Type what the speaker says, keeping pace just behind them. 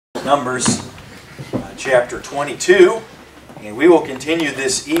Numbers chapter 22, and we will continue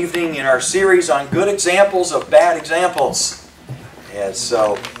this evening in our series on good examples of bad examples. And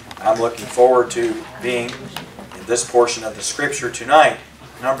so I'm looking forward to being in this portion of the Scripture tonight.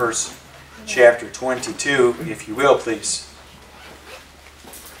 Numbers chapter 22, if you will, please.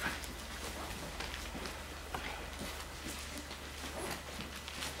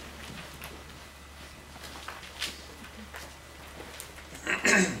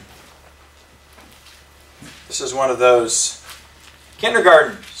 This is one of those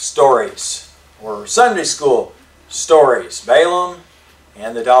kindergarten stories or Sunday school stories. Balaam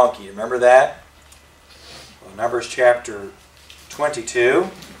and the donkey. Remember that? Well, Numbers chapter 22.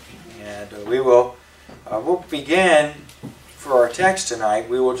 And we'll begin for our text tonight.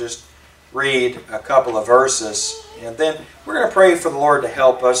 We will just read a couple of verses. And then we're going to pray for the Lord to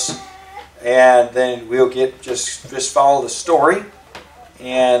help us. And then we'll just follow the story.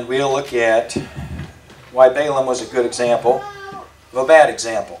 And we'll look at why Balaam was a good example of a bad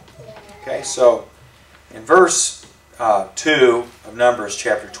example. Okay, so in verse 2 of Numbers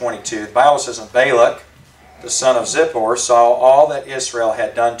chapter 22, the Bible says, "And Balak, the son of Zippor, saw all that Israel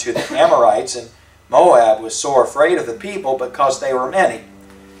had done to the Amorites, and Moab was sore afraid of the people because they were many.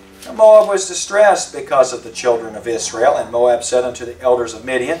 And Moab was distressed because of the children of Israel. And Moab said unto the elders of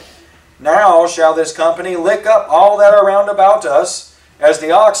Midian, Now shall this company lick up all that are round about us, as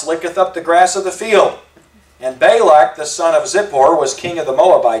the ox licketh up the grass of the field. And Balak, the son of Zippor, was king of the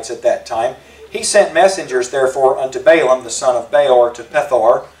Moabites at that time. He sent messengers, therefore, unto Balaam, the son of Beor, to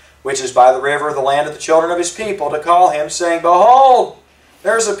Pethor, which is by the river, the land of the children of his people, to call him, saying, Behold,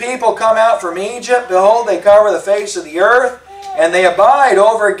 there's a people come out from Egypt. Behold, they cover the face of the earth, and they abide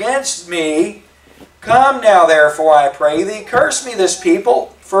over against me. Come now, therefore, I pray thee, curse me this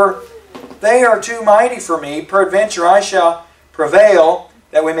people, for they are too mighty for me. Peradventure I shall prevail,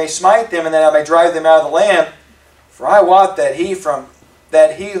 that we may smite them, and that I may drive them out of the land. For I wot that he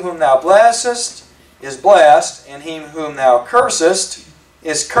whom thou blessest is blessed, and he whom thou cursest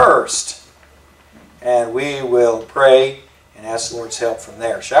is cursed." And we will pray and ask the Lord's help from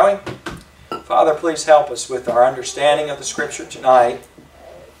there, shall we? Father, please help us with our understanding of the Scripture tonight.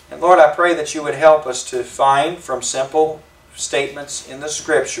 And Lord, I pray that you would help us to find from simple statements in the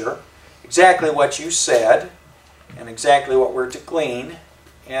Scripture exactly what you said and exactly what we're to glean.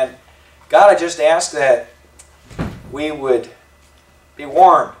 And God, I just ask that we would be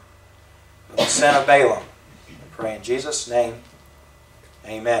warned of the sin of Balaam. I pray in Jesus' name,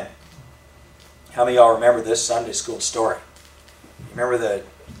 amen. How many of y'all remember this Sunday school story? Remember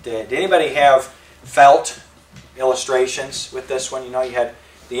did anybody have felt illustrations with this one? You know, you had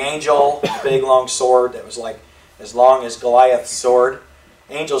the angel, a big long sword that was like as long as Goliath's sword.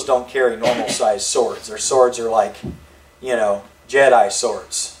 Angels don't carry normal sized swords. Their swords are like, you know, Jedi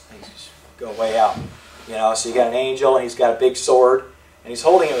swords. They go way out. You know, so you got an angel and he's got a big sword and he's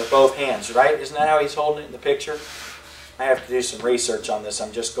holding it with both hands, right? Isn't that how he's holding it in the picture? I have to do some research on this.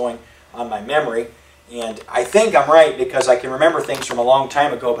 I'm just going on my memory. And I think I'm right because I can remember things from a long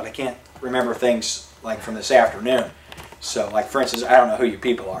time ago, but I can't remember things like from this afternoon. So, like for instance, I don't know who you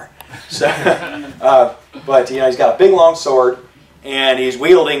people are. So, but you know, he's got a big long sword and he's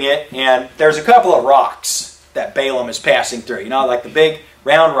wielding it, and there's a couple of rocks that Balaam is passing through. You know, like the big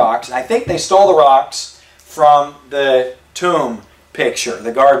round rocks. And I think they stole the rocks from the tomb picture,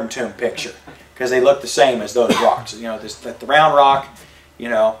 the garden tomb picture, because they look the same as those rocks. You know, the round rock, you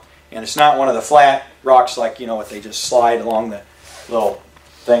know, and it's not one of the flat rocks like, you know, what they just slide along the little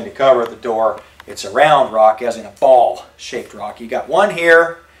thing to cover the door. It's a round rock, as in a ball-shaped rock. You got one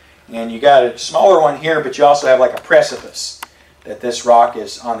here, and you got a smaller one here, but you also have like a precipice that this rock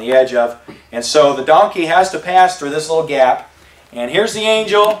is on the edge of. And so the donkey has to pass through this little gap. And here's the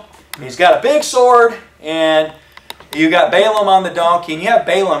angel. He's got a big sword, and you got Balaam on the donkey. And you have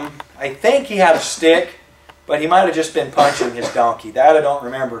Balaam, I think he had a stick, but he might have just been punching his donkey. That I don't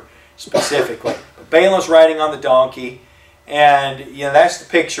remember specifically. But Balaam's riding on the donkey, and you know, that's the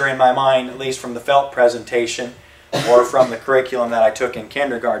picture in my mind, at least from the felt presentation or from the curriculum that I took in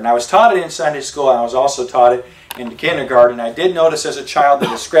kindergarten. I was taught it in Sunday school, and I was also taught it in kindergarten. I did notice as a child the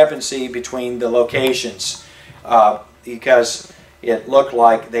discrepancy between the locations because it looked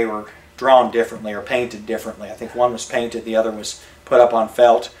like they were drawn differently or painted differently. I think one was painted, the other was put up on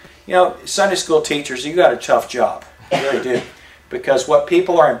felt. You know, Sunday school teachers, you got a tough job. You really do. Because what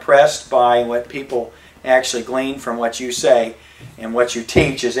people are impressed by and what people actually glean from what you say and what you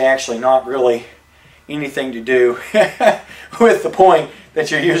teach is actually not really anything to do with the point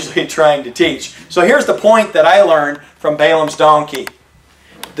that you're usually trying to teach. So here's the point that I learned from Balaam's donkey.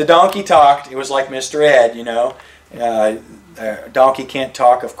 The donkey talked. It was like Mr. Ed, you know. A donkey can't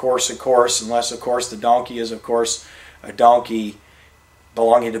talk, of course, unless, of course, the donkey is, of course, a donkey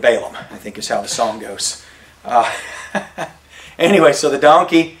belonging to Balaam, I think is how the song goes. Anyway, so the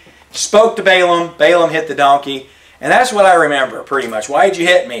donkey spoke to Balaam. Balaam hit the donkey. And that's what I remember, pretty much. Why did you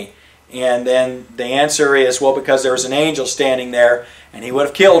hit me? And then the answer is, well, because there was an angel standing there, and he would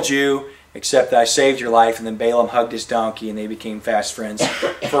have killed you, except that I saved your life. And then Balaam hugged his donkey, and they became fast friends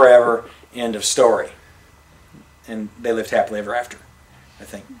forever. End of story. And they lived happily ever after, I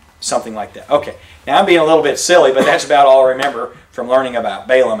think. Something like that. Okay, now I'm being a little bit silly, but that's about all I remember from learning about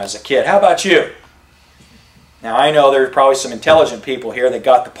Balaam as a kid. How about you? Now I know there's probably some intelligent people here that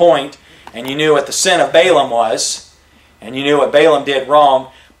got the point, and you knew what the sin of Balaam was, and you knew what Balaam did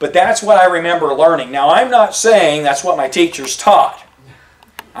wrong, but that's what I remember learning. Now I'm not saying that's what my teachers taught.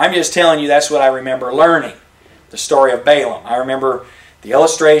 I'm just telling you that's what I remember learning, the story of Balaam. I remember the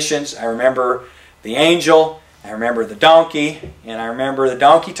illustrations, I remember the angel, I remember the donkey, and I remember the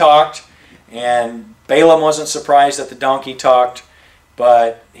donkey talked, and Balaam wasn't surprised that the donkey talked,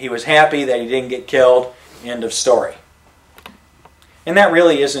 but he was happy that he didn't get killed. End of story. And that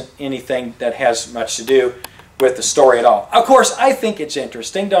really isn't anything that has much to do with the story at all. Of course, I think it's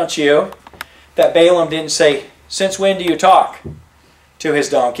interesting, don't you, that Balaam didn't say, "Since when do you talk?" to his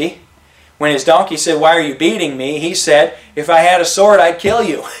donkey. When his donkey said, "Why are you beating me?" he said, "If I had a sword, I'd kill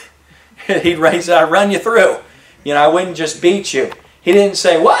you." He'd raise it, I'd run you through. You know, I wouldn't just beat you. He didn't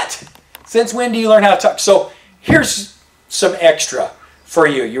say, "What? Since when do you learn how to talk?" So here's some extra for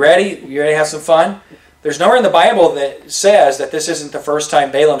you. You ready? You ready to have some fun? There's nowhere in the Bible that says that this isn't the first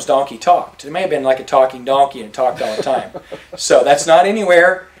time Balaam's donkey talked. It may have been like a talking donkey and it talked all the time. So that's not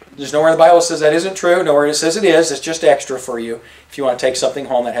anywhere. There's nowhere in the Bible that says that isn't true. Nowhere it says it is. It's just extra for you. If you want to take something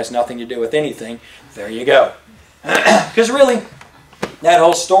home that has nothing to do with anything, there you go. Because really, that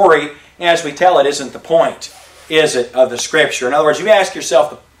whole story, as we tell it, isn't the point, is it, of the Scripture? In other words, you ask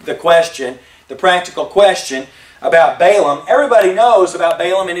yourself the question, the practical question about Balaam. Everybody knows about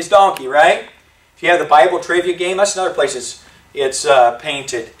Balaam and his donkey, right? If you have the Bible trivia game, that's another place it's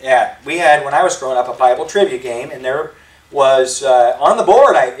painted at. We had, when I was growing up, a Bible trivia game, and there was on the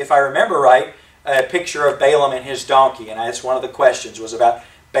board, if I remember right, a picture of Balaam and his donkey, and that's one of the questions was about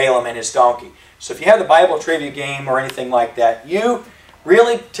Balaam and his donkey. So if you have the Bible trivia game or anything like that, you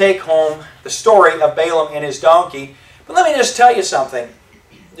really take home the story of Balaam and his donkey. But let me just tell you something,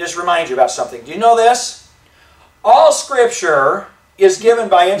 just remind you about something. Do you know this? All Scripture is given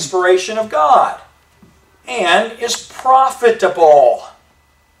by inspiration of God and is profitable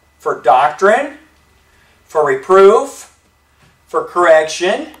for doctrine, for reproof, for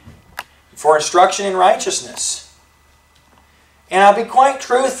correction, for instruction in righteousness. And I'll be quite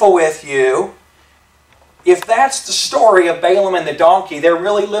truthful with you. If that's the story of Balaam and the donkey, there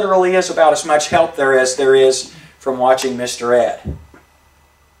really literally is about as much help there as there is from watching Mr. Ed.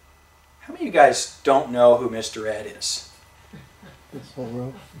 How many of you guys don't know who Mr. Ed is? This whole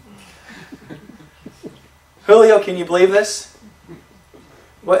row. Julio, can you believe this?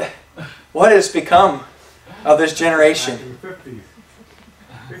 What has become of this generation?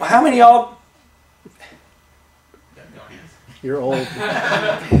 Well, how many of y'all... You're old.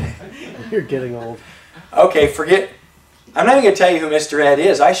 You're getting old. Okay, forget... I'm not even going to tell you who Mr. Ed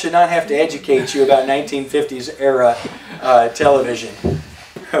is. I should not have to educate you about 1950s era television.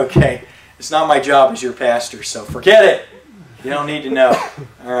 Okay, it's not my job as your pastor, so forget it. You don't need to know.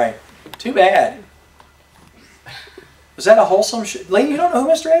 All right. Too bad. Was that a wholesome show? Lady, you don't know who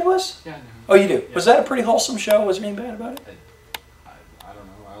Mr. Ed was? Yeah, I know. Oh, you do? Yeah. Was that a pretty wholesome show? Was there anything bad about it? I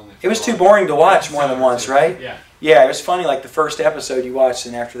don't know. It was too boring to watch more than once, right? Yeah. Yeah, it was funny, like the first episode you watched,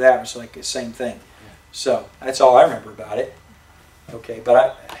 and after that it was like the same thing. Yeah. So, that's all I remember about it. Okay,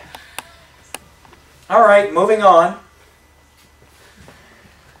 but all right, moving on.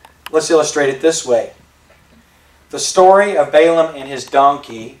 Let's illustrate it this way. The story of Balaam and his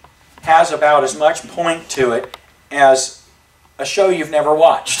donkey has about as much point to it as a show you've never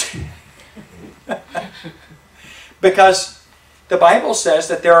watched. Because the Bible says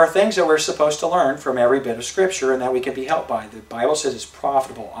that there are things that we're supposed to learn from every bit of Scripture and that we can be helped by. The Bible says it's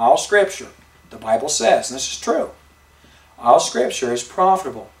profitable. All Scripture, the Bible says, and this is true, all Scripture is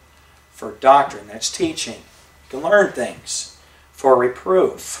profitable for doctrine, that's teaching. You can learn things. For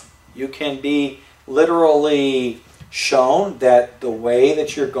reproof, you can be literally shown that the way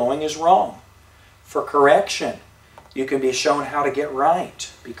that you're going is wrong. For correction, you can be shown how to get right,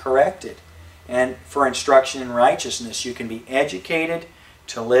 be corrected. And for instruction in righteousness, you can be educated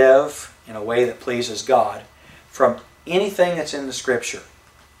to live in a way that pleases God from anything that's in the Scripture.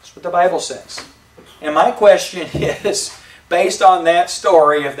 That's what the Bible says. And my question is, based on that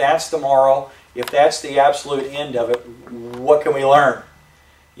story, if that's the moral, if that's the absolute end of it, what can we learn?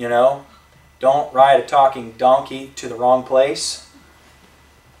 You know, don't ride a talking donkey to the wrong place.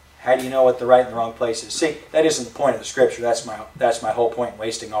 How do you know what the right and the wrong place is? See, that isn't the point of the Scripture. That's my whole point,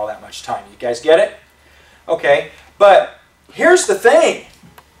 wasting all that much time. You guys get it? Okay, but here's the thing.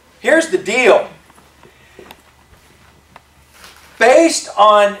 Here's the deal. Based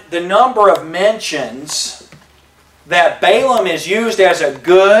on the number of mentions that Balaam is used as a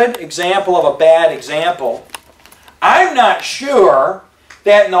good example of a bad example, I'm not sure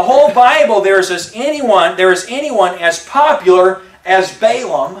that in the whole Bible there is anyone as popular as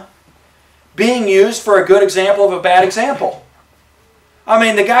Balaam being used for a good example of a bad example. I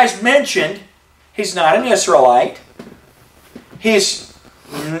mean, the guy's mentioned. He's not an Israelite. He's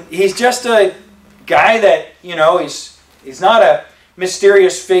just a guy that, you know, he's not a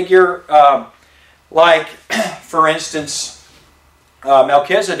mysterious figure like, for instance,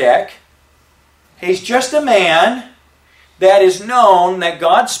 Melchizedek. He's just a man that is known that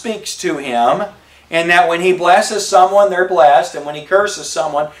God speaks to him, and that when he blesses someone, they're blessed, and when he curses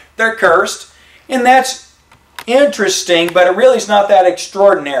someone, they're cursed. And that's interesting, but it really is not that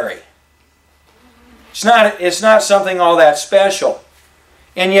extraordinary. It's not something all that special.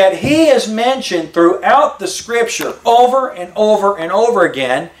 And yet he is mentioned throughout the Scripture over and over and over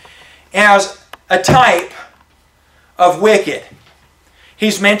again as a type of wicked.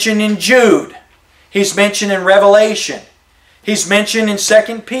 He's mentioned in Jude. He's mentioned in Revelation. He's mentioned in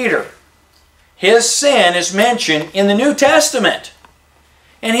 2 Peter. His sin is mentioned in the New Testament.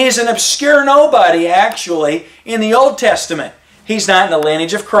 And he's an obscure nobody, actually, in the Old Testament. He's not in the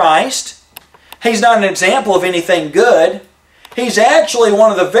lineage of Christ. He's not an example of anything good. He's actually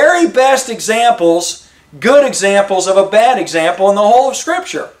one of the very best examples, good examples of a bad example in the whole of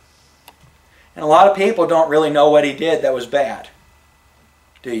Scripture. And a lot of people don't really know what he did that was bad.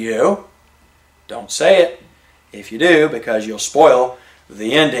 Do you? Don't say it if you do, because you'll spoil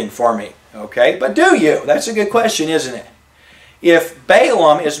the ending for me. Okay? But do you? That's a good question, isn't it? If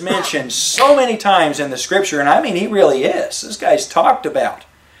Balaam is mentioned so many times in the Scripture, and I mean he really is. This guy's talked about.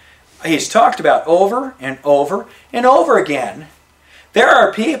 He's talked about over and over and over again. There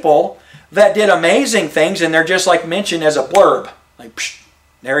are people that did amazing things and they're just like mentioned as a blurb. Like, psh,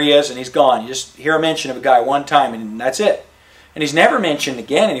 there he is and he's gone. You just hear a mention of a guy one time and that's it. And he's never mentioned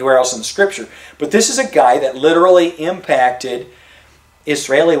again anywhere else in the Scripture. But this is a guy that literally impacted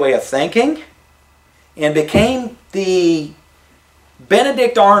Israeli way of thinking and became the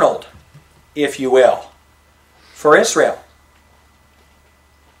Benedict Arnold, if you will, for Israel.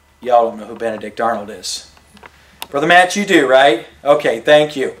 Y'all don't know who Benedict Arnold is. Brother Matt, you do, right? Okay,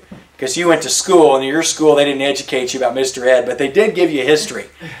 thank you. Because you went to school, and in your school they didn't educate you about Mr. Ed, but they did give you history.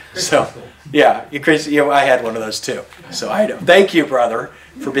 So, yeah, I had one of those too. So I know. Thank you, brother,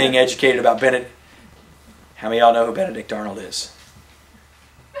 for being educated about Benedict. How many of y'all know who Benedict Arnold is?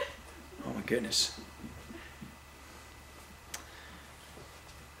 Oh my goodness.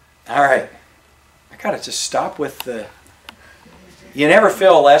 All right. I got to just stop with the... You never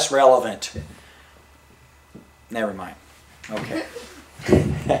feel less relevant. Never mind. Okay.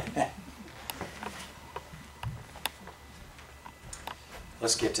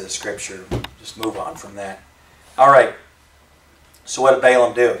 Let's get to the Scripture. Just move on from that. All right. So what did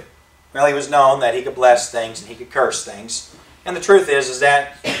Balaam do? Well, he was known that he could bless things and he could curse things. And the truth is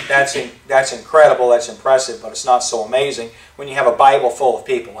that that's incredible, that's impressive, but it's not so amazing when you have a Bible full of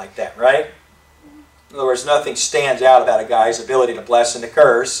people like that, right? In other words, nothing stands out about a guy's ability to bless and to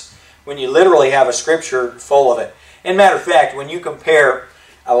curse when you literally have a Scripture full of it. And matter of fact, when you compare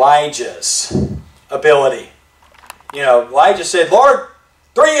Elijah's ability, you know, Elijah said, Lord,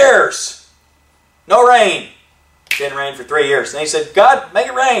 3 years, no rain. It didn't rain for 3 years. And he said, God, make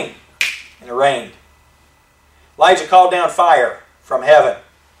it rain. And it rained. Elijah called down fire from heaven.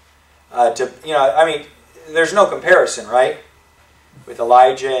 There's no comparison, right? With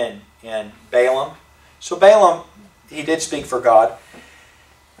Elijah and Balaam. So Balaam, he did speak for God.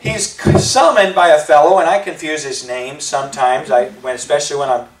 He's summoned by a fellow, and I confuse his name sometimes, especially when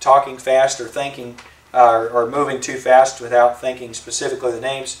I'm talking fast or thinking or moving too fast without thinking specifically the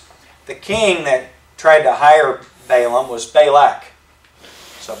names. The king that tried to hire Balaam was Balak.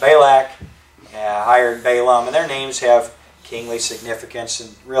 So Balak hired Balaam, and their names have kingly significance,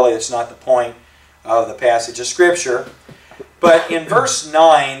 and really it's not the point of the passage of Scripture. But in verse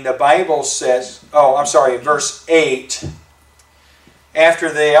 9, the Bible says, verse 8,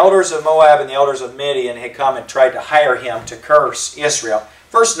 after the elders of Moab and the elders of Midian had come and tried to hire him to curse Israel.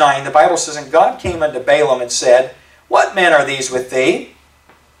 Verse 9, the Bible says, And God came unto Balaam and said, What men are these with thee?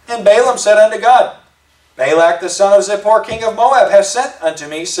 And Balaam said unto God, Balak the son of Zippor, king of Moab, hath sent unto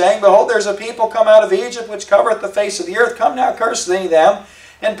me, saying, Behold, there is a people come out of Egypt, which covereth the face of the earth. Come now, curse thee them,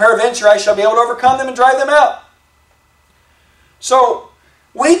 and peradventure I shall be able to overcome them and drive them out. So,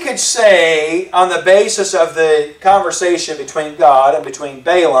 we could say, on the basis of the conversation between God and between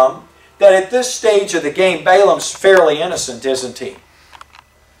Balaam, that at this stage of the game, Balaam's fairly innocent, isn't he?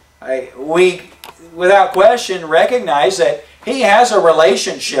 We, without question, recognize that he has a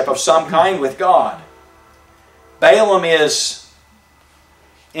relationship of some kind with God. Balaam is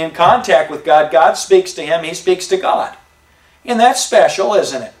in contact with God. God speaks to him. He speaks to God. And that's special,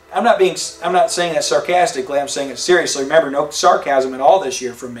 isn't it? I'm not saying that sarcastically. I'm saying it seriously. Remember, no sarcasm at all this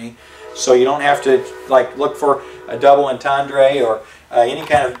year from me. So you don't have to look for a double entendre or any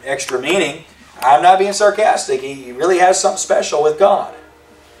kind of extra meaning. I'm not being sarcastic. He really has something special with God.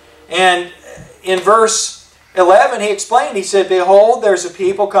 And in verse 11, he explained, he said, Behold, there's a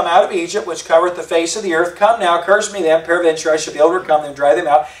people come out of Egypt, which covereth the face of the earth. Come now, curse me them, peradventure I shall be able to overcome them and drive them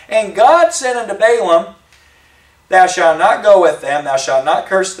out. And God said unto Balaam, Thou shalt not go with them, thou shalt not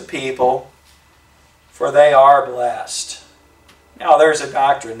curse the people, for they are blessed. Now there's a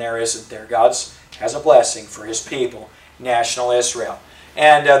doctrine there, isn't there? God has a blessing for His people, national Israel.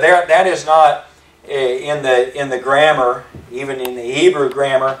 And that is not in the grammar, even in the Hebrew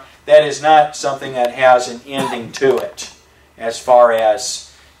grammar, that is not something that has an ending to it, as far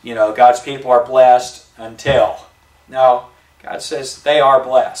as, God's people are blessed until. No, God says they are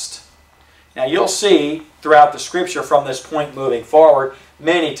blessed. Now you'll see throughout the Scripture from this point moving forward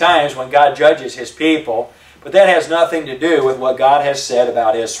many times when God judges His people, but that has nothing to do with what God has said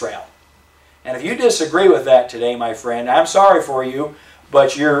about Israel. And if you disagree with that today, my friend, I'm sorry for you,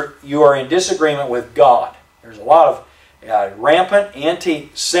 but you are in disagreement with God. There's a lot of rampant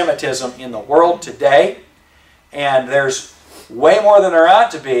anti-Semitism in the world today, and there's way more than there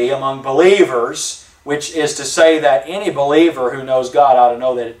ought to be among believers, which is to say that any believer who knows God ought to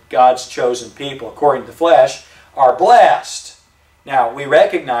know that God's chosen people, according to the flesh, are blessed. Now, we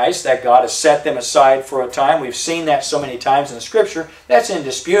recognize that God has set them aside for a time. We've seen that so many times in the Scripture. That's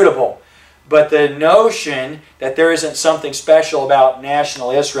indisputable. But the notion that there isn't something special about national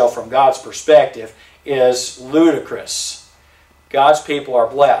Israel from God's perspective is ludicrous. God's people are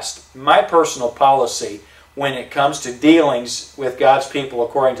blessed. My personal policy when it comes to dealings with God's people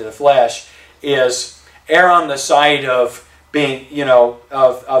according to the flesh is err on the side of being,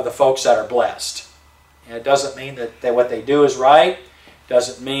 of the folks that are blessed. And it doesn't mean that what they do is right. It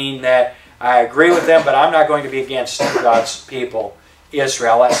doesn't mean that I agree with them, but I'm not going to be against God's people,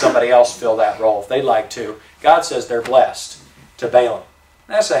 Israel. Let somebody else fill that role if they'd like to. God says they're blessed to Balaam.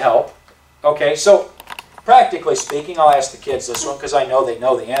 That's a help. Okay, so practically speaking, I'll ask the kids this one because I know they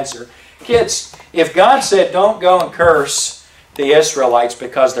know the answer. Kids, if God said don't go and curse the Israelites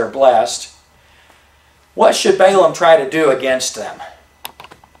because they're blessed, what should Balaam try to do against them?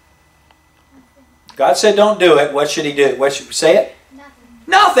 God said don't do it. What should he do? What should say it? Nothing.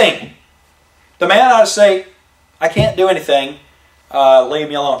 Nothing! The man ought to say, I can't do anything. Leave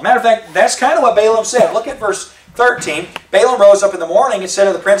me alone. Matter of fact, that's kind of what Balaam said. Look at verse 13. Balaam rose up in the morning and said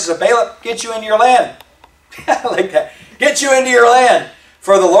to the princes of Balak, Get you into your land. I like that. Get you into your land,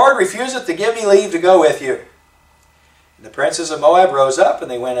 for the Lord refuseth to give me leave to go with you. And the princes of Moab rose up, and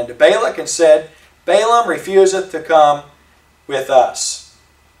they went unto Balak and said, Balaam refuseth to come with us.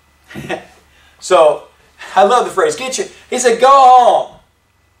 So, I love the phrase, get you. He said, go home.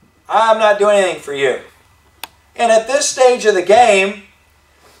 I'm not doing anything for you. And at this stage of the game,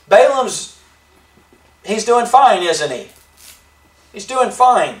 he's doing fine, isn't he? He's doing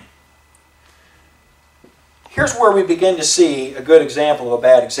fine. Here's where we begin to see a good example of a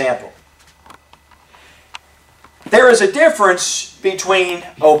bad example. There is a difference between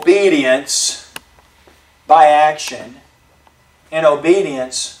obedience by action and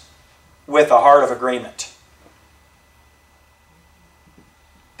obedience with a heart of agreement.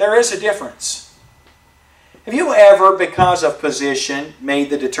 There is a difference. Have you ever, because of position, made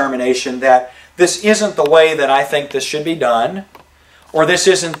the determination that this isn't the way that I think this should be done, or this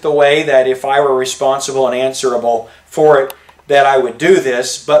isn't the way that if I were responsible and answerable for it, that I would do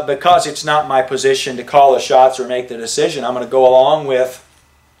this, but because it's not my position to call the shots or make the decision, I'm going to go along with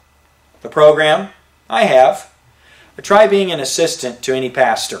the program? I have. Try being an assistant to any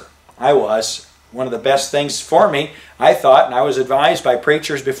pastor. I was. One of the best things for me, I thought, and I was advised by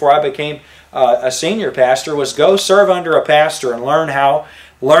preachers before I became a senior pastor, was go serve under a pastor and learn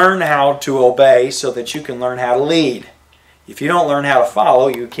how to obey so that you can learn how to lead. If you don't learn how to follow,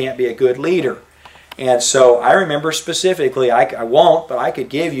 you can't be a good leader. And so I remember specifically, I won't, but I could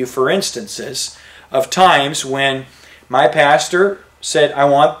give you for instances of times when my pastor said, I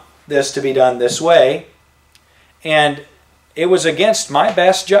want this to be done this way, And it was against my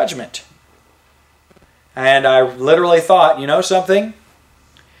best judgment. And I literally thought, you know something?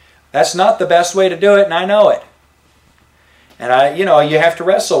 That's not the best way to do it, and I know it. And you have to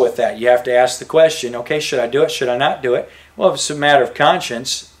wrestle with that. You have to ask the question, okay, should I do it? Should I not do it? Well, if it's a matter of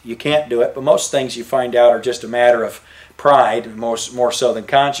conscience, you can't do it. But most things you find out are just a matter of pride, more so than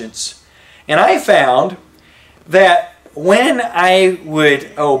conscience. And I found that when I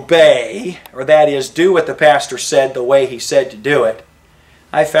would obey, or that is, do what the pastor said the way he said to do it,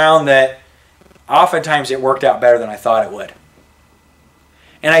 I found that oftentimes it worked out better than I thought it would.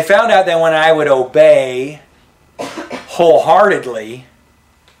 And I found out that when I would obey wholeheartedly,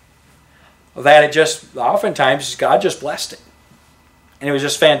 that it just, oftentimes, God just blessed it. And it was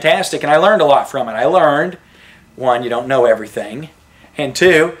just fantastic, and I learned a lot from it. I learned, one, you don't know everything, and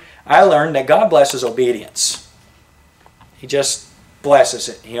two, I learned that God blesses obedience. He just blesses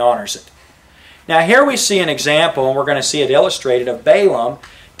it. He honors it. Now here we see an example, and we're going to see it illustrated, of Balaam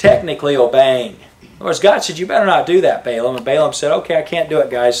technically obeying. In other words, God said, you better not do that, Balaam. And Balaam said, okay, I can't do it,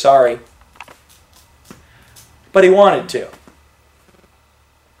 guys. Sorry. But he wanted to.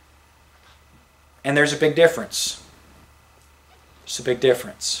 And there's a big difference. It's a big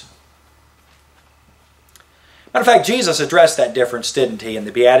difference. Matter of fact, Jesus addressed that difference, didn't he, in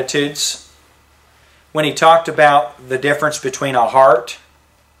the Beatitudes? When he talked about the difference between a heart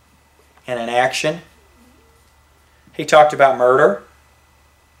and an action. He talked about murder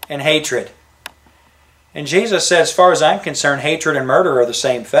and hatred. And Jesus said, as far as I'm concerned, hatred and murder are the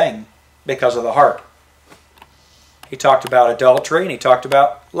same thing because of the heart. He talked about adultery and he talked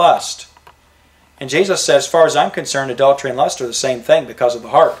about lust. And Jesus said, as far as I'm concerned, adultery and lust are the same thing because of the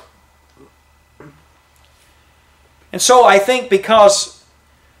heart. And so I think because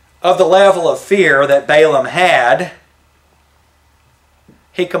of the level of fear that Balaam had,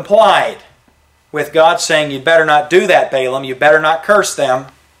 he complied with God saying, you better not do that, Balaam. You better not curse them.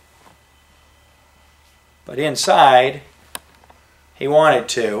 But inside, he wanted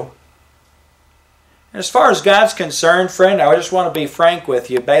to. And as far as God's concerned, friend, I just want to be frank with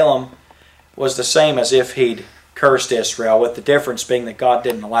you. Balaam was the same as if he'd cursed Israel, with the difference being that God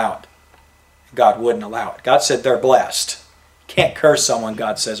didn't allow it. God wouldn't allow it. God said they're blessed. You can't curse someone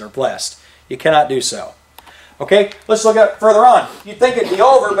God says are blessed. You cannot do so. Okay, let's look up further on. You'd think it'd be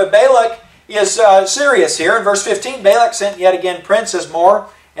over, but Balak is serious here. In verse 15, Balak sent yet again princes more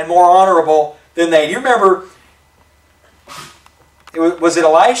and more honorable than they. Do you remember, was it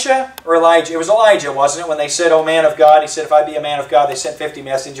Elisha or Elijah? It was Elijah, wasn't it? When they said, "O man of God," he said, "If I be a man of God," they sent 50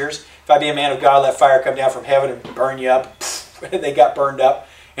 messengers. "If I be a man of God, let fire come down from heaven and burn you up." They got burned up.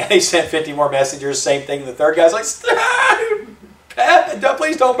 And they sent 50 more messengers. Same thing. The third guy's like,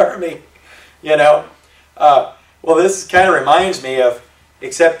 "Please don't burn me." You know. Well, this kind of reminds me of,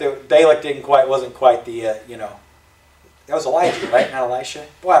 except that Balak wasn't quite the, that was Elijah, right? Not Elisha.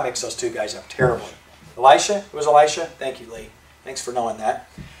 Boy, I mix those two guys up terribly. Elisha? It was Elisha? Thank you, Lee. Thanks for knowing that.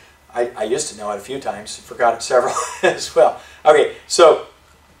 I used to know it a few times. Forgot it several as well. Okay, so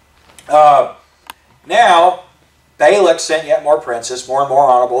now Balak sent yet more princes, more and more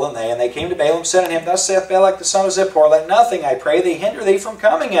honorable than they. And they came to Balaam, said unto him, "Thus saith Balak the son of Zippor, let nothing, I pray thee, hinder thee from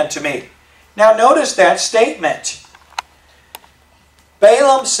coming unto me." Now notice that statement.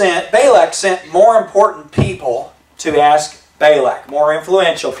 Balak sent more important people to ask Balak, more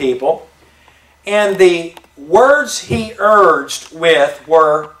influential people. And the words he urged with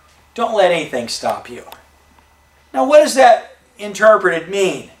were, "Don't let anything stop you." Now what does that interpreted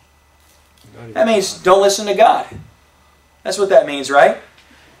mean? That means don't listen to God. That's what that means, right?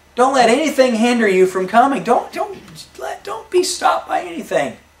 Don't let anything hinder you from coming. Don't be stopped by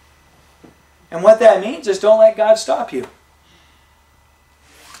anything. And what that means is don't let God stop you.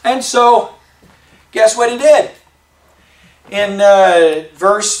 And so, guess what he did? In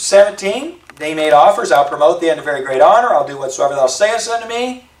verse 17, they made offers. "I'll promote thee unto very great honor. I'll do whatsoever thou sayest unto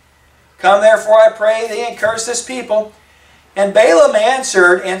me. Come therefore, I pray thee, and curse this people." And Balaam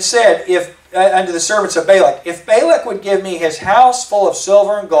answered and said, unto the servants of Balak, "If Balak would give me his house full of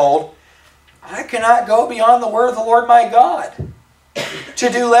silver and gold, I cannot go beyond the word of the Lord my God, to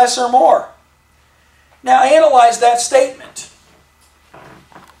do less or more." Now analyze that statement.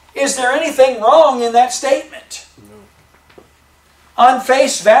 Is there anything wrong in that statement? No. On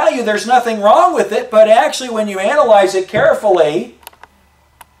face value, there's nothing wrong with it, but actually when you analyze it carefully,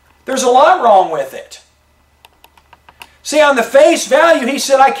 there's a lot wrong with it. See, on the face value, he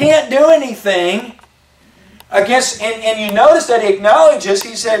said, "I can't do anything against," and you notice that he acknowledges,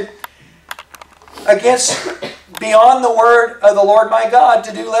 he said, "against beyond the word of the Lord my God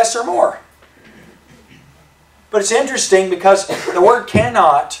to do less or more." But it's interesting because the word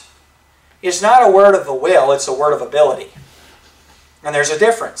 "cannot" is not a word of the will, it's a word of ability. And there's a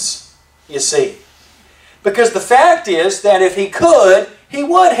difference, you see. Because the fact is that if he could, he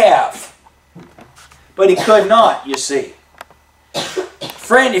would have. But he could not, you see.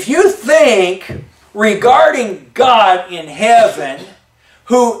 Friend, if you think regarding God in heaven,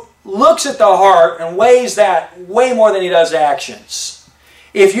 who looks at the heart and weighs that way more than he does actions,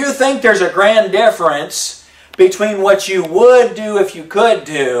 if you think there's a grand difference between what you would do if you could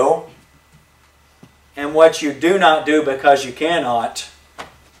do and what you do not do because you cannot,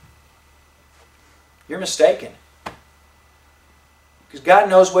 you're mistaken. Because God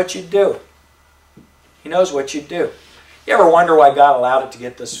knows what you do. He knows what you do. You ever wonder why God allowed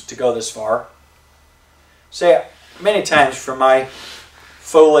it to go this far? Say, many times from my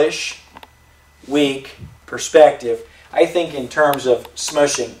foolish, weak perspective, I think in terms of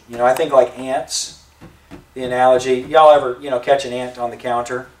smushing. You know, I think like ants. The analogy, y'all ever, catch an ant on the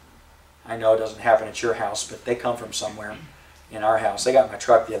counter? I know it doesn't happen at your house, but they come from somewhere in our house. They got in my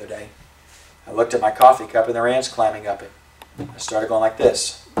truck the other day. I looked at my coffee cup and there were ants climbing up it. I started going like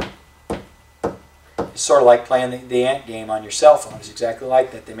this. It's sort of like playing the ant game on your cell phone. It's exactly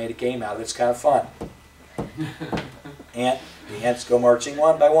like that. They made a game out of it. It's kind of fun. The ants go marching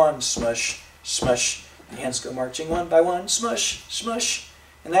one by one, smush, smush. The ants go marching one by one, smush, smush.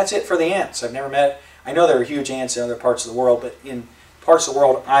 And that's it for the ants. I've never met, I know there are huge ants in other parts of the world, but in parts of the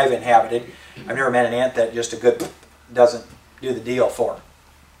world I've inhabited, I've never met an ant that just a good doesn't do the deal for.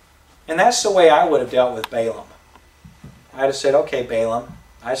 And that's the way I would have dealt with Balaam. I'd have said, okay, Balaam,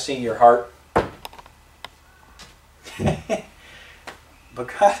 I see your heart. But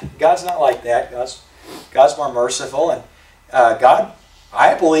God's not like that. God's more merciful. And God,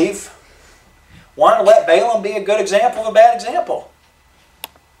 I believe, wanted to let Balaam be a good example of a bad example.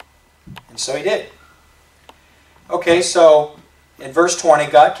 And so he did. Okay, so in verse 20,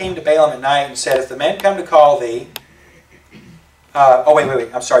 God came to Balaam at night and said, if the men come to call thee...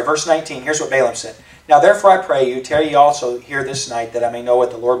 I'm sorry. Verse 19, here's what Balaam said. Now therefore I pray you, tarry ye also here this night, that I may know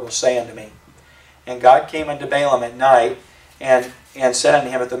what the Lord will say unto me. And God came unto Balaam at night, and said unto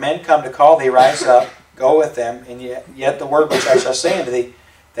him, if the men come to call thee, rise up, go with them, and yet the word which I shall say unto thee,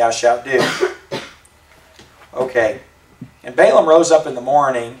 thou shalt do. Okay. And Balaam rose up in the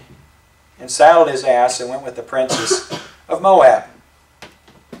morning, and saddled his ass, and went with the princes of Moab.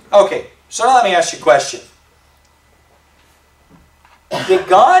 Okay, so now let me ask you a question. Did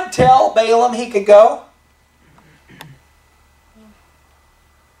God tell Balaam he could go?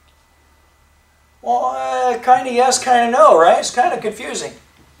 Well, kind of yes, kind of no, right? It's kind of confusing.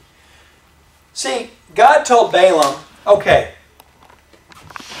 See, God told Balaam, okay,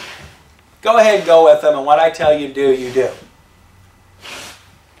 go ahead and go with them, and what I tell you to do, you do.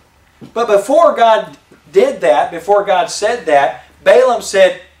 But before God did that, before God said that, Balaam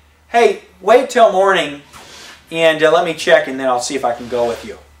said, hey, wait till morning, and let me check, and then I'll see if I can go with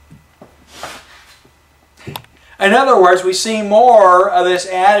you. In other words, we see more of this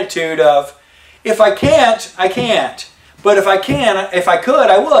attitude of, if I can't, I can't. But if I can, if I could,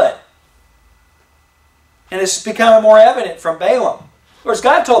 I would. And it's becoming more evident from Balaam. Whereas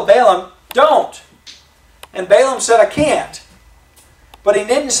God told Balaam, don't. And Balaam said, I can't. But he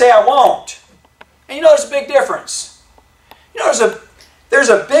didn't say, I won't. And you know there's a big difference. You know there's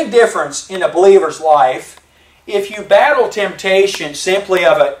a big difference in a believer's life if you battle temptation simply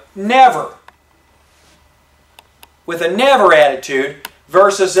of a never, with a never attitude,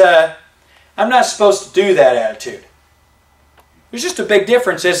 versus a I'm not supposed to do that attitude. There's just a big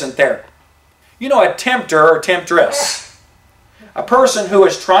difference, isn't there? You know, a tempter or temptress, a person who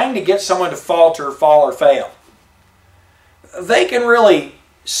is trying to get someone to falter, fall, or fail, they can really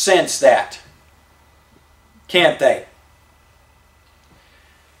sense that, can't they?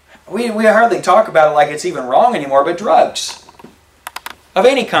 We hardly talk about it like it's even wrong anymore, but drugs of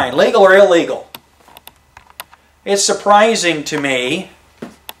any kind, legal or illegal. It's surprising to me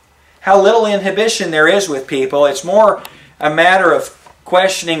how little inhibition there is with people. It's more a matter of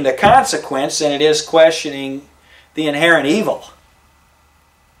questioning the consequence than it is questioning the inherent evil.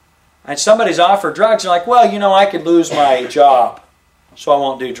 And somebody's offered drugs, and like, well, you know, I could lose my job, so I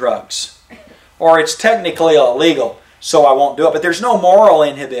won't do drugs. Or it's technically illegal, so I won't do it. But there's no moral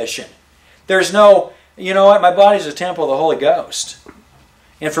inhibition. There's no, you know what, my body's a temple of the Holy Ghost.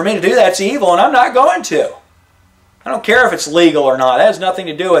 And for me to do that's evil, and I'm not going to. I don't care if it's legal or not. That has nothing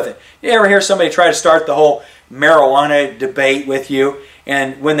to do with it. You ever hear somebody try to start the whole marijuana debate with you,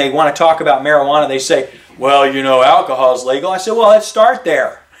 and when they want to talk about marijuana, they say, well, you know, alcohol is legal. I said, well, let's start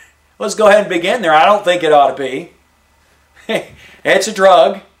there. Let's go ahead and begin there. I don't think it ought to be. It's a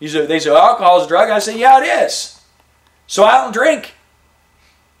drug. They say, alcohol is a drug. I say, yeah, it is. So I don't drink.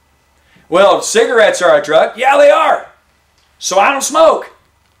 Well, cigarettes are a drug. Yeah, they are. So I don't smoke.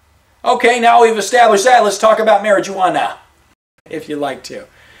 Okay, now we've established that. Let's talk about marijuana, if you'd like to.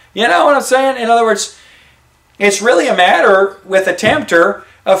 You know what I'm saying? In other words, it's really a matter with a tempter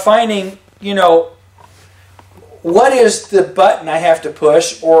of finding, you know, what is the button I have to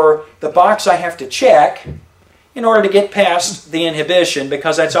push or the box I have to check in order to get past the inhibition,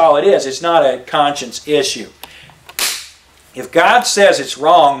 because that's all it is. It's not a conscience issue. If God says it's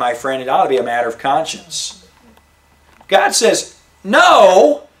wrong, my friend, it ought to be a matter of conscience. God says,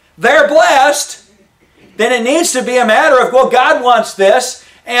 no, they're blessed, then it needs to be a matter of, well, God wants this,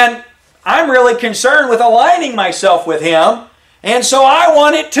 and I'm really concerned with aligning myself with Him, and so I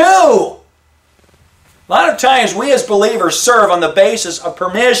want it too. A lot of times we as believers serve on the basis of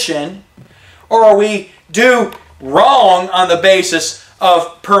permission, or we do wrong on the basis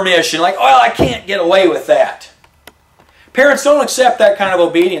of permission. Like, well, I can't get away with that. Parents, don't accept that kind of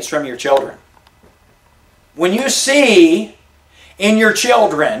obedience from your children. When you see in your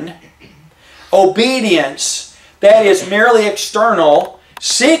children obedience that is merely external,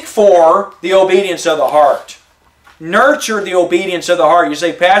 seek for the obedience of the heart. Nurture the obedience of the heart. You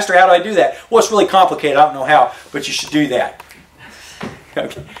say, Pastor, how do I do that? Well, it's really complicated. I don't know how, but you should do that.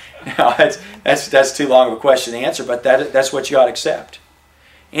 Okay. Now, that's too long of a question to answer, but that's what you ought to accept.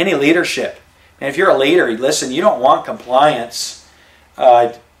 Any leadership. And if you're a leader, listen, you don't want compliance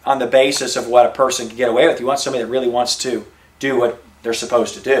on the basis of what a person can get away with. You want somebody that really wants to do what they're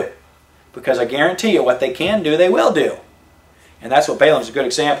supposed to do. Because I guarantee you, what they can do, they will do. And that's what Balaam's a good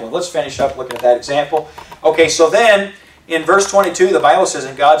example. Let's finish up looking at that example. Okay, so then, in verse 22, the Bible says,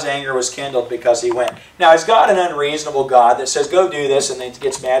 and God's anger was kindled because he went. Now, is God an unreasonable God that says, go do this, and then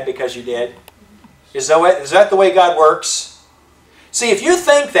gets mad because you did? Is that the way God works? See, if you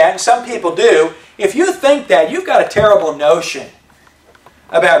think that, and some people do, if you think that, you've got a terrible notion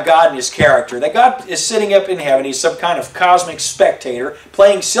about God and His character. That God is sitting up in heaven, He's some kind of cosmic spectator,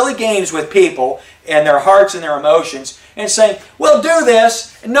 playing silly games with people and their hearts and their emotions, and saying, well, do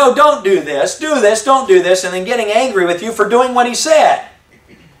this, and no, don't do this, don't do this, and then getting angry with you for doing what He said.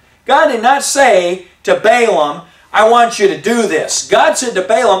 God did not say to Balaam, I want you to do this. God said to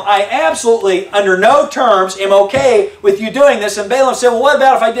Balaam, I absolutely, under no terms, am okay with you doing this. And Balaam said, well, what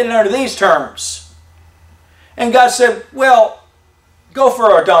about if I did it under these terms? And God said, well, go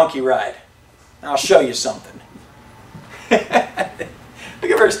for a donkey ride. I'll show you something. Look at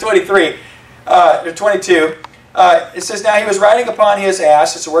verse 22. It says, now he was riding upon his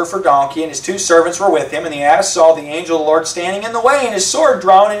ass, it's a word for donkey, and his two servants were with him. And the ass saw the angel of the Lord standing in the way, and his sword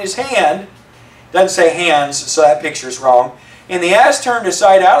drawn in his hand. Doesn't say hands, so that picture's wrong. And the ass turned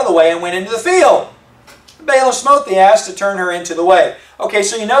aside out of the way and went into the field. Balaam smote the ass to turn her into the way. Okay,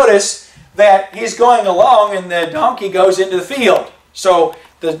 so you notice that he's going along and the donkey goes into the field. So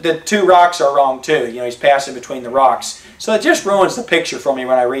the two rocks are wrong too. You know, he's passing between the rocks. So it just ruins the picture for me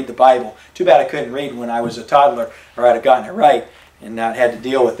when I read the Bible. Too bad I couldn't read when I was a toddler, or I'd have gotten it right and not had to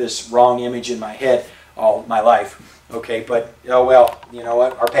deal with this wrong image in my head all my life. Okay, but, oh well, you know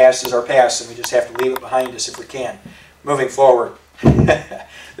what? Our past is our past, and we just have to leave it behind us if we can. Moving forward.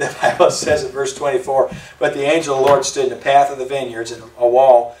 The Bible says in verse 24, but the angel of the Lord stood in the path of the vineyards, and a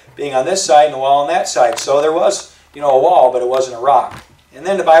wall being on this side and a wall on that side. So there was, you know, a wall, but it wasn't a rock. And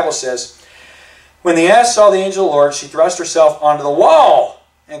then the Bible says, when the ass saw the angel of the Lord, she thrust herself onto the wall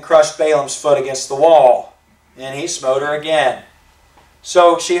and crushed Balaam's foot against the wall. And he smote her again.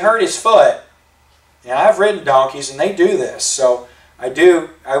 So she hurt his foot. And I've ridden donkeys, and they do this. So I do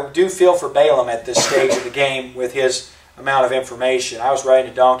feel for Balaam at this stage of the game with his amount of information. I was riding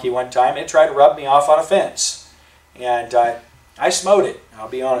a donkey one time, and it tried to rub me off on a fence. And I smote it, I'll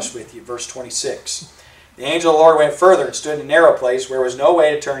be honest with you. Verse 26. The angel of the Lord went further and stood in a narrow place where there was no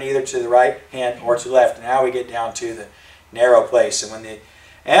way to turn either to the right hand or to the left. And now we get down to the narrow place. And when the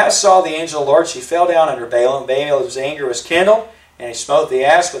ass saw the angel of the Lord, she fell down under Balaam. Balaam's anger was kindled, and he smote the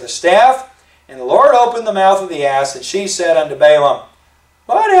ass with a staff. And the Lord opened the mouth of the ass, and she said unto Balaam,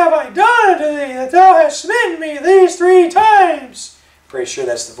 what have I done unto thee, that thou hast smitten me these 3 times? Pretty sure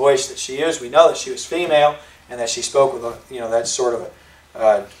that's the voice that she used. We know that she was female, and that she spoke with that sort of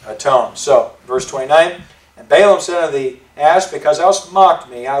a tone. So, verse 29, and Balaam said unto the ass, because thou hast mocked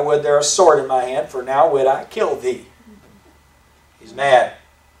me, I would there a sword in my hand, for now would I kill thee. He's mad.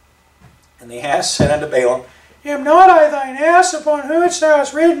 And the ass said unto Balaam, am not I thine ass upon which thou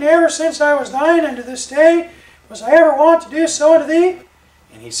hast ridden ever since I was thine unto this day? Was I ever wont to do so unto thee?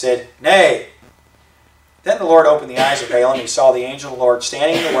 And he said, nay. Then the Lord opened the eyes of Balaam, and he saw the angel of the Lord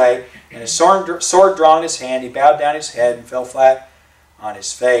standing in the way, and his sword drawn in his hand. He bowed down his head and fell flat on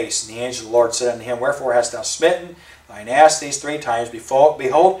his face. And the angel of the Lord said unto him, Wherefore hast thou smitten thine ass these 3 times?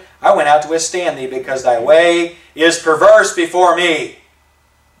 Behold, I went out to withstand thee, because thy way is perverse before me.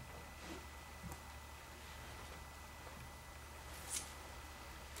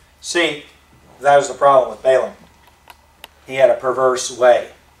 See, that was the problem with Balaam. He had a perverse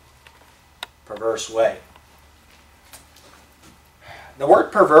way. Perverse way. The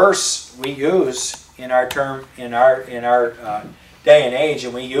word perverse we use in our day and age,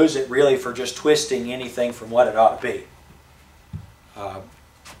 and we use it really for just twisting anything from what it ought to be.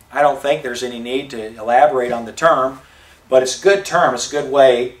 I don't think there's any need to elaborate on the term, but it's a good term. It's a good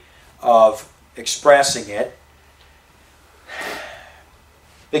way of expressing it.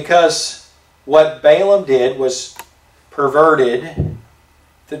 Because what Balaam did was perverted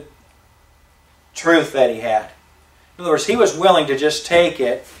the truth that he had. In other words, he was willing to just take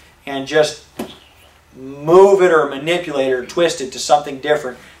it and just move it or manipulate it or twist it to something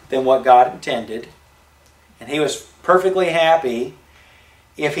different than what God intended. And he was perfectly happy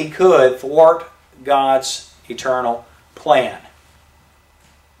if he could thwart God's eternal plan.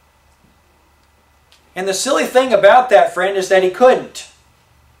 And the silly thing about that, friend, is that he couldn't.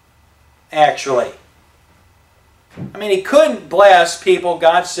 Actually. I mean, he couldn't bless people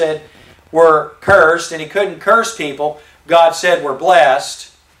God said were cursed, and he couldn't curse people God said were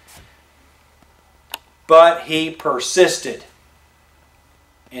blessed. But he persisted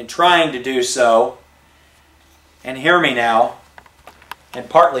in trying to do so, and hear me now, and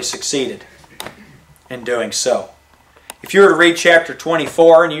partly succeeded in doing so. If you were to read chapter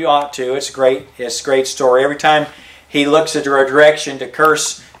 24, and you ought to, it's a great story. Every time he looks at a direction to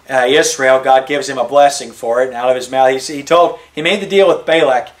curse Israel, God gives him a blessing for it, and out of his mouth he made the deal with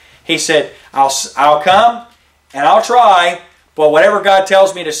Balak. He said, I'll come and I'll try, but whatever God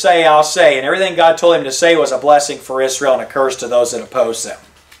tells me to say, I'll say. And everything God told him to say was a blessing for Israel and a curse to those that oppose them.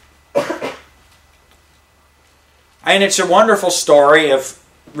 And it's a wonderful story of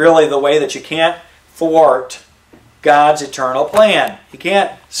really the way that you can't thwart God's eternal plan. You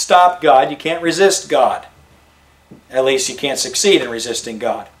can't stop God. You can't resist God. At least you can't succeed in resisting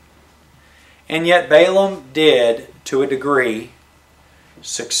God. And yet Balaam did, to a degree,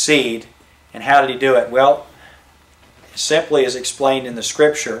 succeed. And how did he do it? Well, simply as explained in the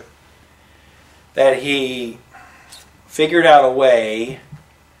Scripture, that he figured out a way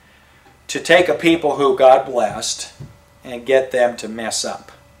to take a people who God blessed and get them to mess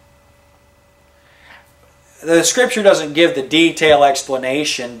up. The Scripture doesn't give the detailed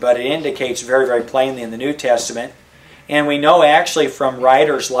explanation, but it indicates very, very plainly in the New Testament. And we know actually from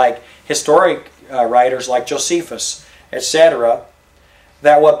writers like, historic writers like Josephus, etc.,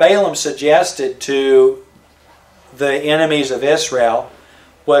 that what Balaam suggested to the enemies of Israel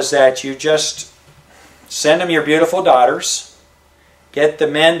was that you just send them your beautiful daughters, get the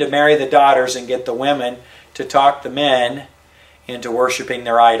men to marry the daughters, and get the women to talk the men into worshiping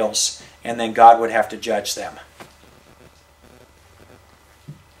their idols, and then God would have to judge them.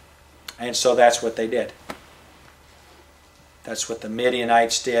 And so that's what they did. That's what the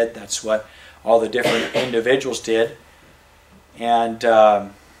Midianites did. That's what all the different individuals did. And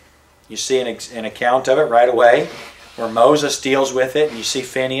you see an account of it right away where Moses deals with it. And you see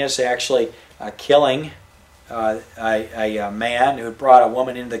Phinehas actually killing a man who had brought a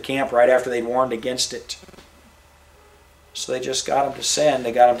woman into the camp right after they'd warned against it. So they just got them to sin.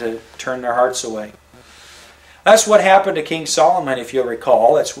 They got them to turn their hearts away. That's what happened to King Solomon, if you'll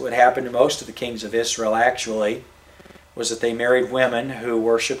recall. That's what happened to most of the kings of Israel, actually, was that they married women who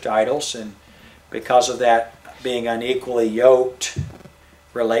worshipped idols, and because of that being unequally yoked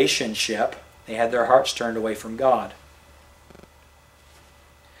relationship, they had their hearts turned away from God.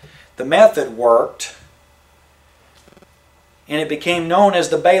 The method worked, and it became known as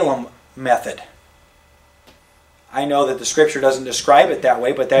the Balaam method. I know that the Scripture doesn't describe it that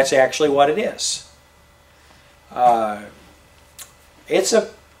way, but that's actually what it is. It's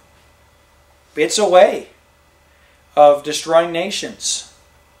a way of destroying nations,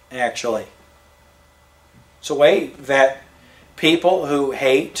 actually. It's a way that people who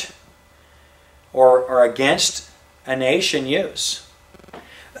hate or are against a nation use.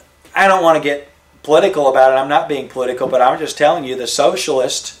 I don't want to get political about it. I'm not being political, but I'm just telling you the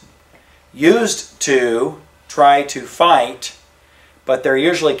socialists used to try to fight, but they're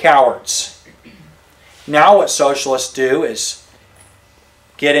usually cowards. Now what socialists do is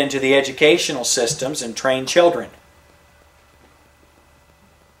get into the educational systems and train children.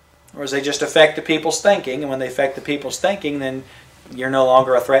 Or they just affect the people's thinking, and when they affect the people's thinking, then you're no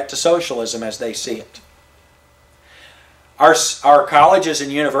longer a threat to socialism as they see it. Our colleges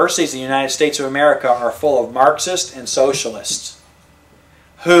and universities in the United States of America are full of Marxists and socialists.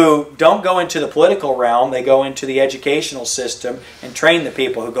 who don't go into the political realm. They go into the educational system and train the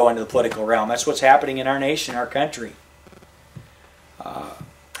people who go into the political realm. That's what's happening in our nation, our country.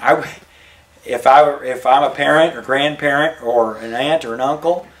 If I'm a parent or grandparent or an aunt or an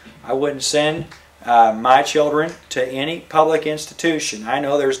uncle, I wouldn't send my children to any public institution. I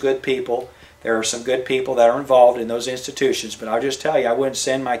know there's good people. There are some good people that are involved in those institutions, but I'll just tell you, I wouldn't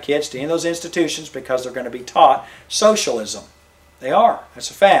send my kids to any of those institutions because they're going to be taught socialism. They are.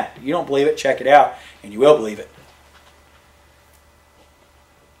 That's a fact. You don't believe it, check it out, and you will believe it.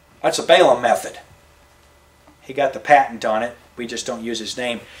 That's a Balaam method. He got the patent on it. We just don't use his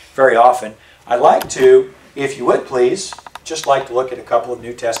name very often. I'd like to, if you would please, just like to look at a couple of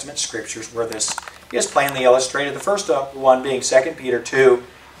New Testament scriptures where this is plainly illustrated. The first one being 2 Peter 2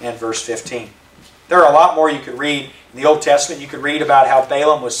 and verse 15. There are a lot more you could read in the Old Testament. You could read about how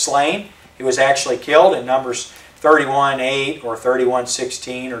Balaam was slain. He was actually killed in Numbers 31:8 or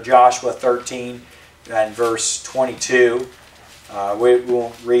 31:16 or Joshua 13 and verse 22. We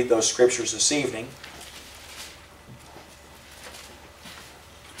won't read those scriptures this evening.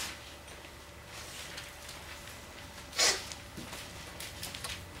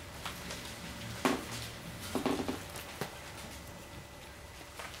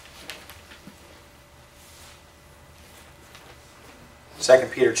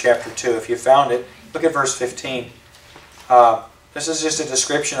 Second Peter chapter 2, if you found it, look at verse 15. This is just a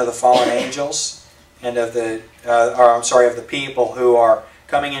description of the fallen angels and of the people who are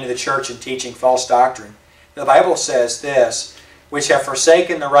coming into the church and teaching false doctrine. The Bible says this, which have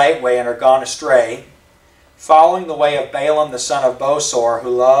forsaken the right way and are gone astray, following the way of Balaam the son of Bosor,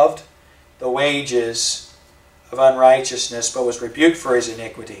 who loved the wages of unrighteousness, but was rebuked for his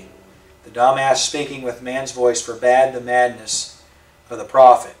iniquity. The dumb ass speaking with man's voice forbade the madness of the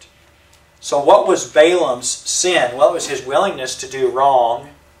prophet. So what was Balaam's sin? Well, it was his willingness to do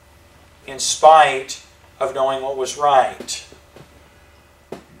wrong in spite of knowing what was right.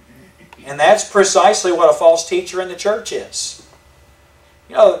 And that's precisely what a false teacher in the church is.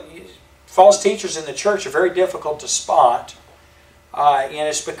 You know, false teachers in the church are very difficult to spot, and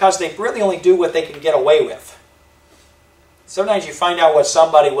it's because they really only do what they can get away with. Sometimes you find out what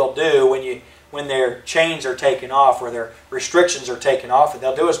somebody will do when their chains are taken off or their restrictions are taken off, and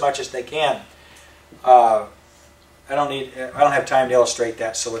they'll do as much as they can. I don't have time to illustrate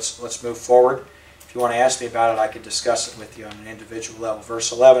that, so let's move forward. If you want to ask me about it, I could discuss it with you on an individual level.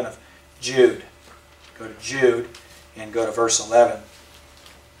 Verse 11 of Jude. Go to Jude and go to verse 11.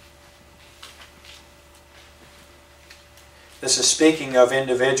 This is speaking of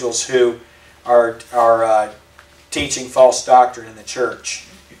individuals who are teaching false doctrine in the church.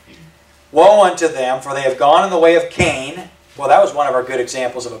 Woe unto them, for they have gone in the way of Cain. Well, that was one of our good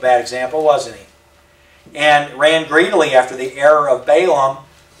examples of a bad example, wasn't he? And ran greedily after the error of Balaam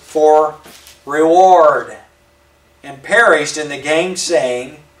for reward, and perished in the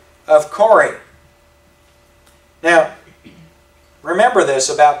gainsaying of Korah. Now, remember this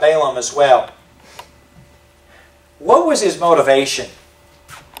about Balaam as well. What was his motivation?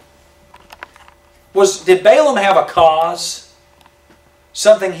 Did Balaam have a cause?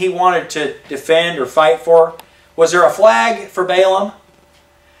 Something he wanted to defend or fight for? Was there a flag for Balaam?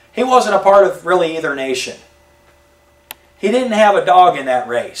 He wasn't a part of really either nation. He didn't have a dog in that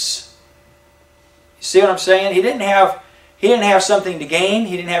race. You see what I'm saying? He didn't have something to gain.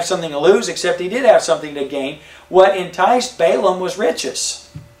 He didn't have something to lose, except he did have something to gain. What enticed Balaam was riches.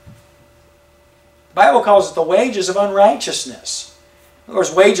 The Bible calls it the wages of unrighteousness. In other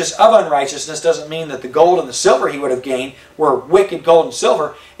words, wages of unrighteousness doesn't mean that the gold and the silver he would have gained were wicked gold and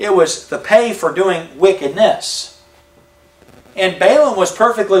silver. It was the pay for doing wickedness. And Balaam was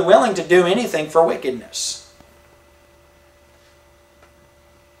perfectly willing to do anything for wickedness.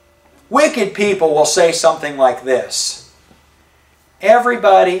 Wicked people will say something like this: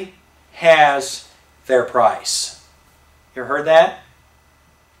 everybody has their price. You ever heard that?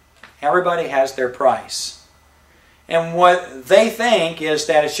 Everybody has their price. And what they think is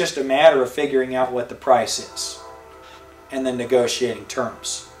that it's just a matter of figuring out what the price is and then negotiating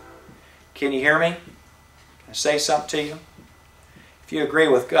terms. Can you hear me? Can I say something to you? If you agree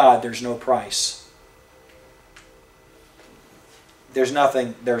with God, there's no price. There's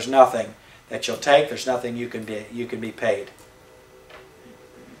nothing that you'll take. There's nothing you can be paid.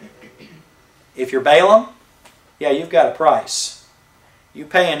 If you're Balaam, yeah, you've got a price. You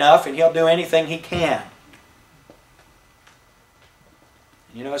pay enough and he'll do anything he can.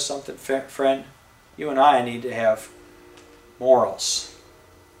 You know something, friend? You and I need to have morals.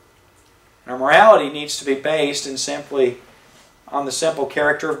 And our morality needs to be based on the simple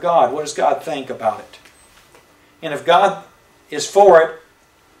character of God. What does God think about it? And if God is for it,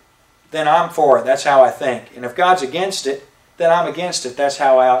 then I'm for it. That's how I think. And if God's against it, then I'm against it. That's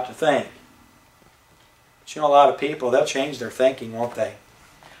how I ought to think. But you know, a lot of people, they'll change their thinking, won't they?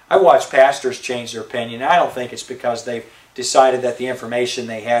 I watch pastors change their opinion. I don't think it's because they've decided that the information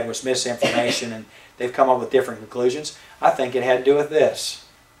they had was misinformation and they've come up with different conclusions. I think it had to do with this.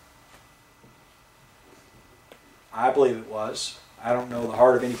 I believe it was. I don't know the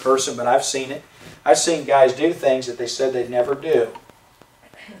heart of any person, but I've seen it. I've seen guys do things that they said they'd never do.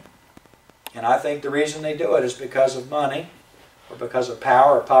 And I think the reason they do it is because of money or because of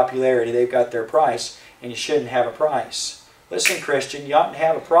power or popularity. They've got their price, and you shouldn't have a price. Listen, Christian, you oughtn't to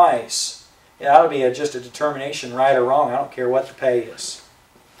have a price. It ought to be just a determination, right or wrong. I don't care what the pay is.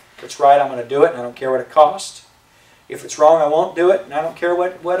 If it's right, I'm going to do it, and I don't care what it costs. If it's wrong, I won't do it, and I don't care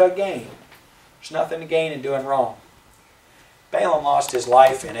what I gain. There's nothing to gain in doing wrong. Balaam lost his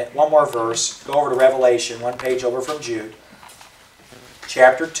life in it. One more verse. Go over to Revelation, one page over from Jude.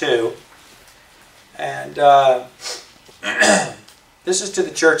 Chapter 2. And this is to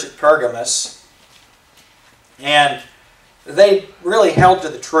the church at Pergamos. And they really held to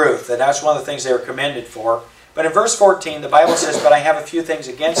the truth. And that's one of the things they were commended for. But in verse 14, the Bible says, "But I have a few things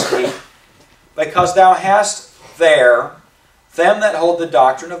against thee, because thou hast there them that hold the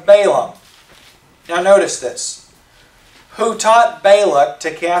doctrine of Balaam." Now notice this. "Who taught Balak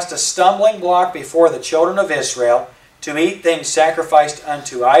to cast a stumbling block before the children of Israel, to eat things sacrificed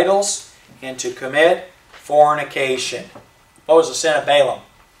unto idols, and to commit fornication." What was the sin of Balaam?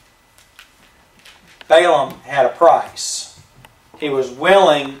 Balaam had a price. He was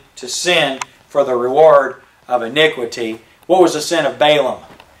willing to sin for the reward of iniquity. What was the sin of Balaam?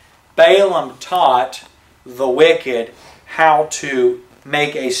 Balaam taught the wicked how to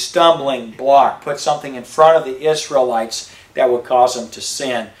make a stumbling block, put something in front of the Israelites that would cause them to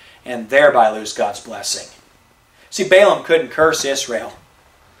sin and thereby lose God's blessing. See, Balaam couldn't curse Israel.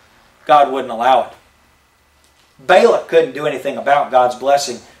 God wouldn't allow it. Balak couldn't do anything about God's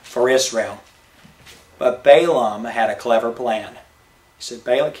blessing for Israel. But Balaam had a clever plan. He said,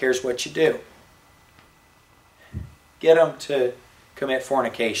 "Balak, here's what you do. Get them to commit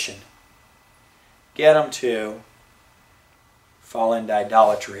fornication. Get them to fall into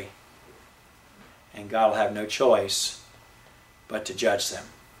idolatry. And God will have no choice but to judge them."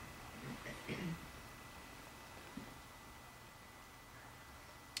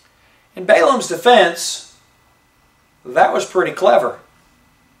 In Balaam's defense, that was pretty clever.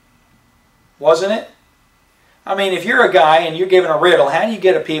 Wasn't it? I mean, if you're a guy and you're given a riddle, how do you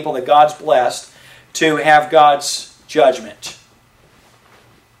get a people that God's blessed to have God's judgment?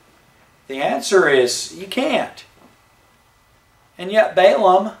 The answer is you can't. And yet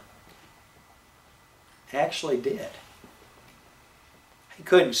Balaam actually did. He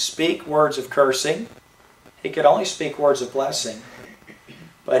couldn't speak words of cursing. He could only speak words of blessing.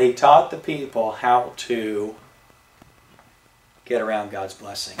 But he taught the people how to get around God's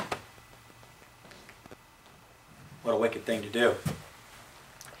blessing. What a wicked thing to do.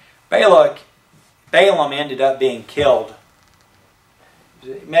 Balaam ended up being killed.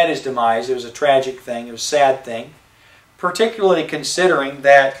 He met his demise. It was a tragic thing. It was a sad thing. Particularly considering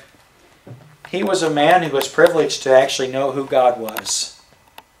that he was a man who was privileged to actually know who God was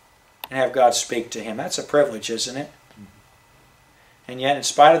and have God speak to him. That's a privilege, isn't it? And yet, in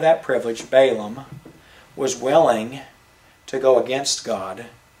spite of that privilege, Balaam was willing to go against God.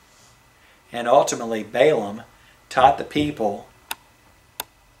 And ultimately, Balaam taught the people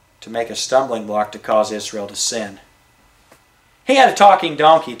to make a stumbling block to cause Israel to sin. He had a talking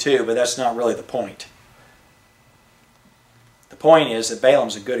donkey too, but that's not really the point. The point is that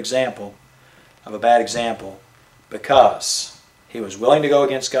Balaam's a good example of a bad example because he was willing to go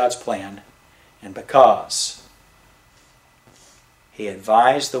against God's plan and because he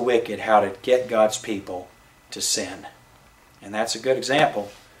advised the wicked how to get God's people to sin. And that's a good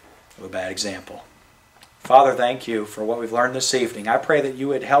example of a bad example. Father, thank you for what we've learned this evening. I pray that you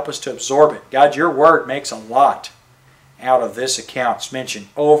would help us to absorb it. God, your word makes a lot out of this account. It's mentioned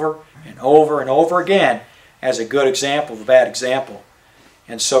over and over and over again as a good example of a bad example.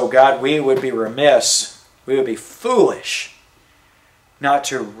 And so, God, we would be remiss, we would be foolish not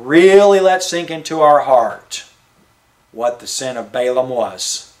to really let sink into our heart what the sin of Balaam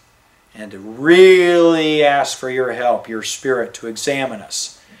was and to really ask for your help, your Spirit, to examine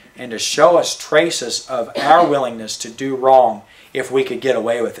us and to show us traces of our willingness to do wrong if we could get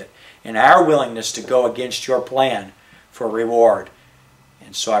away with it, and our willingness to go against your plan for reward.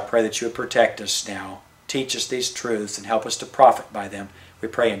 And so I pray that you would protect us now, teach us these truths, and help us to profit by them. We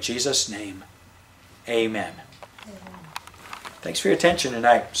pray in Jesus' name. Amen. Thanks for your attention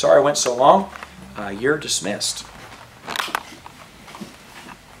tonight. Sorry I went so long. You're dismissed.